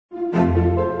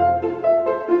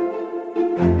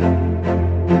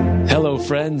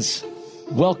friends.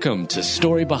 Welcome to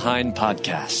Story Behind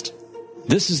Podcast.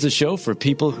 This is the show for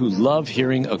people who love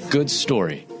hearing a good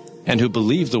story and who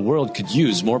believe the world could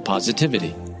use more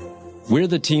positivity. We're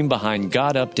the team behind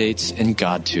God Updates and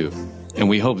God Too, and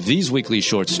we hope these weekly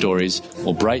short stories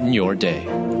will brighten your day.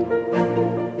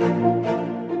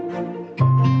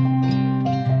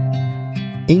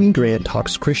 Amy Grant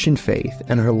talks Christian faith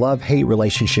and her love-hate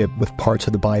relationship with parts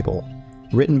of the Bible.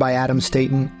 Written by Adam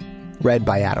Staten, read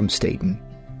by Adam Staten.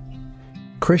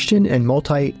 Christian and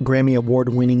multi-Grammy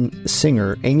Award-winning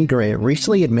singer Amy Grant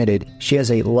recently admitted she has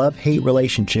a love-hate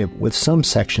relationship with some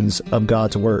sections of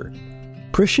God's Word.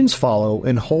 Christians follow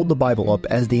and hold the Bible up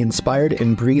as the inspired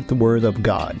and breathed Word of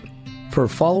God. For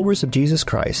followers of Jesus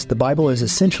Christ, the Bible is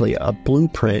essentially a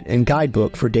blueprint and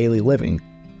guidebook for daily living.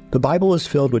 The Bible is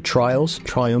filled with trials,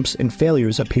 triumphs, and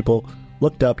failures of people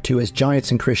looked up to as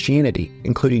giants in Christianity,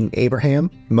 including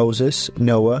Abraham, Moses,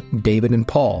 Noah, David, and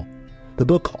Paul. The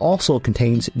book also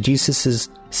contains Jesus'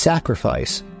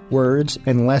 sacrifice, words,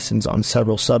 and lessons on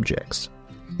several subjects.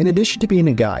 In addition to being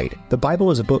a guide, the Bible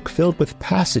is a book filled with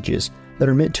passages that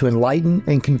are meant to enlighten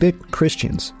and convict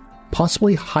Christians,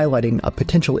 possibly highlighting a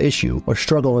potential issue or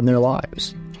struggle in their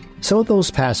lives. Some of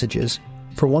those passages,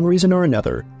 for one reason or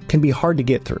another, can be hard to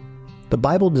get through. The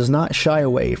Bible does not shy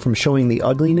away from showing the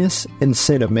ugliness and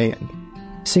sin of man.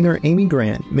 Singer Amy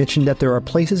Grant mentioned that there are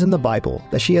places in the Bible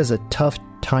that she has a tough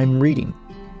time reading.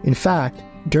 In fact,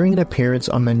 during an appearance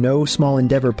on the No Small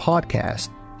Endeavor podcast,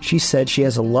 she said she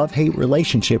has a love-hate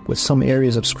relationship with some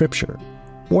areas of Scripture.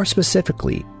 More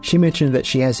specifically, she mentioned that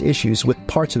she has issues with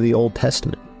parts of the Old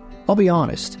Testament. I'll be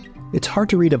honest, it's hard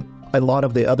to read a lot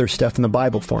of the other stuff in the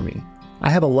Bible for me. I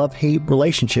have a love-hate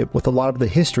relationship with a lot of the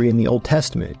history in the Old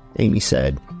Testament, Amy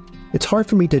said. It's hard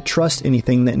for me to trust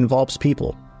anything that involves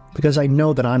people, because I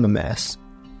know that I'm a mess.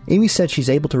 Amy said she's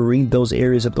able to read those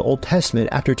areas of the Old Testament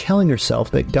after telling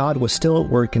herself that God was still at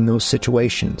work in those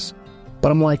situations.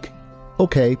 But I'm like,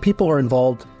 okay, people are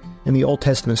involved in the Old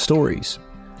Testament stories.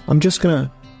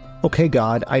 Okay,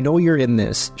 God, I know you're in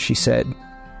this, she said.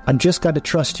 I've just got to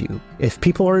trust you. If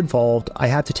people are involved, I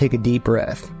have to take a deep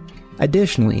breath.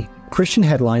 Additionally, Christian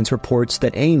Headlines reports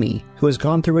that Amy, who has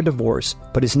gone through a divorce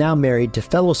but is now married to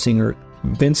fellow singer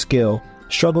Vince Gill,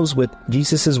 struggles with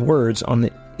Jesus' words on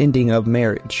the ending of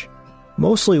marriage.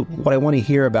 Mostly what I want to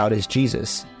hear about is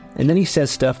Jesus, and then he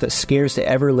says stuff that scares the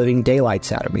ever-living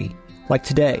daylights out of me. Like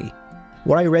today.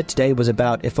 What I read today was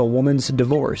about if a woman's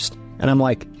divorced, and I'm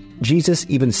like, Jesus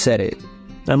even said it.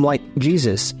 And I'm like,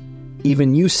 Jesus,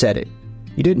 even you said it.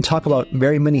 You didn't talk about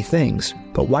very many things,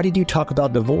 but why did you talk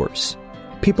about divorce?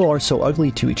 People are so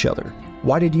ugly to each other.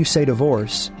 Why did you say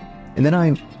divorce? And then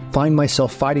I find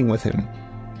myself fighting with him.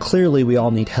 Clearly, we all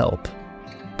need help.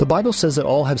 The Bible says that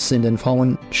all have sinned and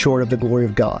fallen short of the glory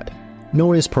of God. No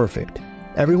one is perfect.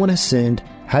 Everyone has sinned,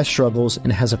 has struggles,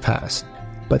 and has a past.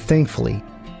 But thankfully,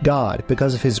 God,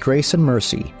 because of His grace and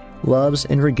mercy, loves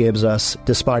and forgives us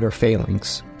despite our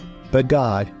failings. But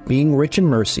God, being rich in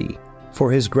mercy,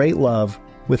 for His great love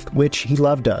with which He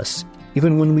loved us,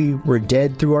 even when we were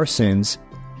dead through our sins,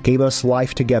 gave us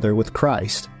life together with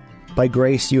Christ. By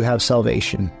grace you have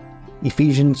salvation.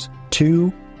 Ephesians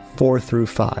 2,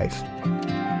 4-5.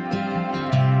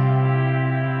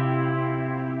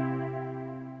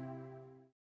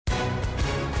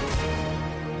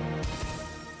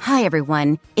 Hi,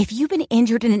 everyone. If you've been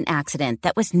injured in an accident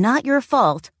that was not your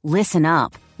fault, listen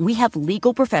up. We have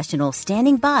legal professionals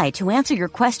standing by to answer your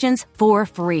questions for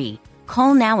free.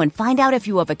 Call now and find out if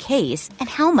you have a case and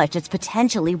how much it's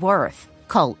potentially worth.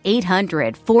 Call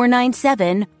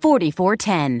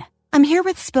 800-497-4410. I'm here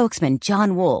with spokesman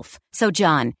John Wolf. So,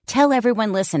 John, tell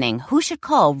everyone listening who should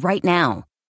call right now.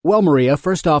 Well, Maria,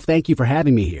 first off, thank you for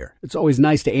having me here. It's always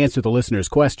nice to answer the listeners'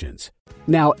 questions.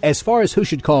 Now, as far as who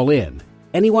should call in,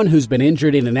 anyone who's been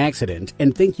injured in an accident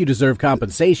and think you deserve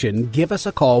compensation, give us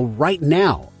a call right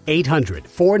now.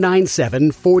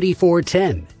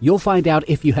 800-497-4410. You'll find out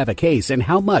if you have a case and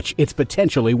how much it's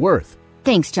potentially worth.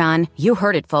 Thanks, John. You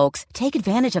heard it, folks. Take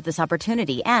advantage of this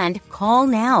opportunity and call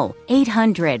now.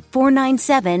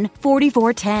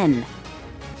 800-497-4410.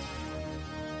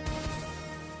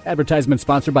 Advertisement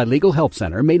sponsored by Legal Help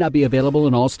Center. May not be available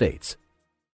in all states.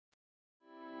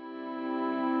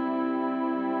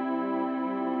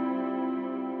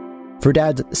 For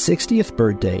Dad's 60th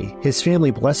birthday, his family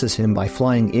blesses him by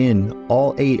flying in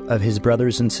all 8 of his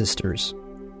brothers and sisters.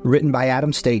 Written by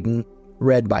Adam Staten,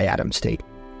 read by Adam Staten.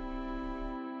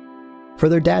 For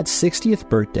their dad's 60th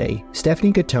birthday,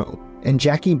 Stephanie Gatone and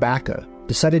Jackie Baca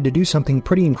decided to do something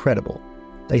pretty incredible.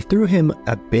 They threw him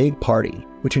a big party,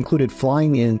 which included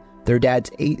flying in their dad's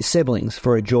 8 siblings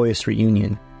for a joyous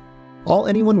reunion. All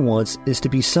anyone wants is to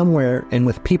be somewhere and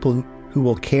with people who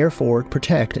will care for,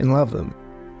 protect, and love them.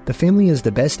 The family is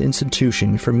the best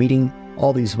institution for meeting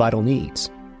all these vital needs.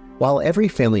 While every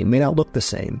family may not look the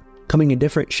same, coming in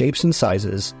different shapes and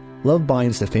sizes, love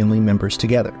binds the family members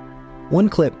together. One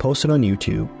clip posted on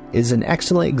YouTube is an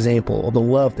excellent example of the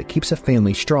love that keeps a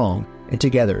family strong and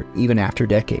together even after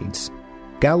decades.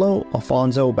 Gallo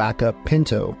Alfonso Baca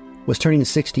Pinto was turning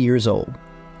 60 years old,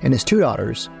 and his two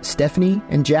daughters, Stephanie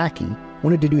and Jackie,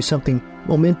 wanted to do something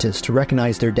momentous to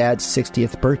recognize their dad's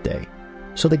 60th birthday.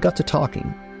 So they got to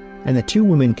talking, and the two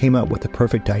women came up with the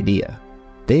perfect idea.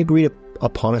 They agreed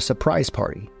upon a surprise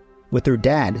party, with their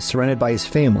dad surrounded by his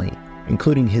family,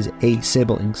 including his 8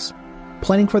 siblings.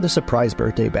 Planning for the surprise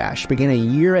birthday bash began a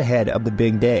year ahead of the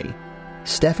big day.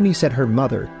 Stephanie said her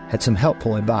mother had some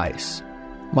helpful advice.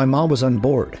 "My mom was on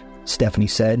board," Stephanie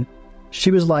said. She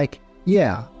was like,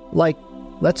 "Yeah,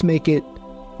 let's make it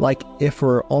like if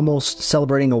we're almost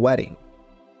celebrating a wedding."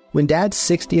 When Dad's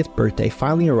 60th birthday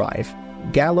finally arrived,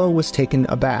 Gallo was taken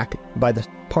aback by the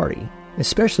party,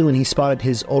 especially when he spotted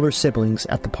his older siblings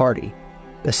at the party.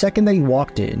 The second that he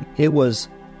walked in, it was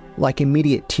like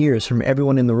immediate tears from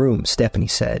everyone in the room, Stephanie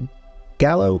said.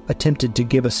 Gallo attempted to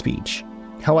give a speech.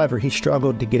 However, he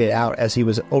struggled to get it out as he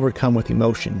was overcome with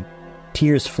emotion.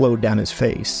 Tears flowed down his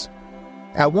face.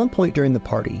 At one point during the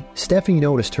party, Stephanie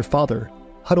noticed her father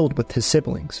huddled with his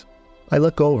siblings. "I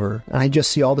look over, and I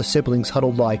just see all the siblings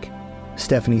huddled like,"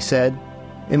 Stephanie said,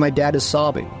 "and my dad is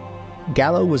sobbing."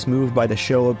 Gallo was moved by the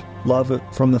show of love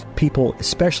from the people,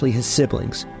 especially his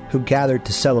siblings, who gathered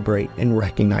to celebrate and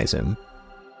recognize him.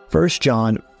 1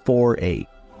 John 4:8.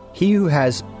 He who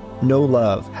has no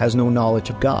love has no knowledge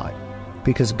of God,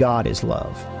 because God is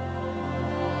love.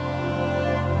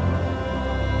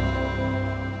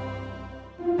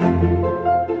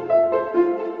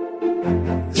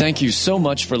 Thank you so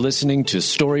much for listening to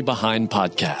Story Behind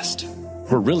Podcast.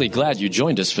 We're really glad you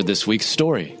joined us for this week's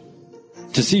story.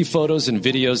 To see photos and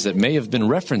videos that may have been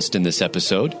referenced in this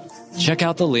episode, check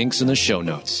out the links in the show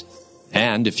notes.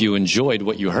 And if you enjoyed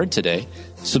what you heard today,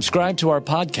 subscribe to our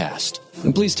podcast,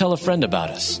 and please tell a friend about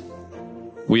us.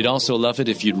 We'd also love it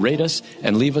if you'd rate us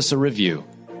and leave us a review.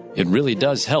 It really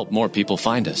does help more people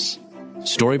find us.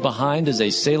 Story Behind is a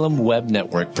Salem Web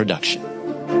Network production.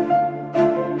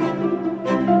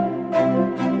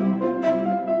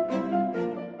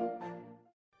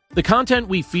 The content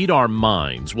we feed our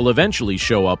minds will eventually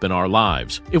show up in our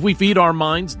lives. If we feed our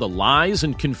minds the lies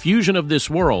and confusion of this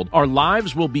world, our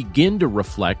lives will begin to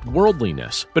reflect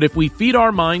worldliness. But if we feed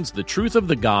our minds the truth of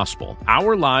the gospel,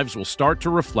 our lives will start to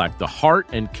reflect the heart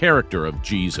and character of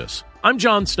Jesus. I'm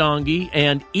John Stange,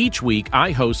 and each week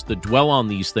I host the Dwell on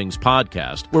These Things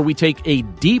podcast, where we take a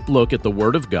deep look at the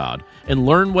Word of God and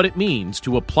learn what it means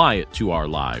to apply it to our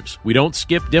lives. We don't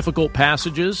skip difficult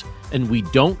passages, and we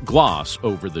don't gloss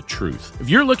over the truth. If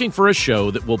you're looking for a show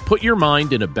that will put your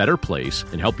mind in a better place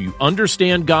and help you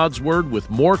understand God's Word with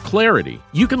more clarity,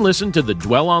 you can listen to the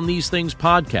Dwell on These Things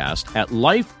podcast at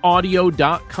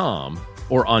lifeaudio.com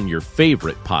or on your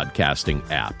favorite podcasting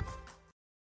app.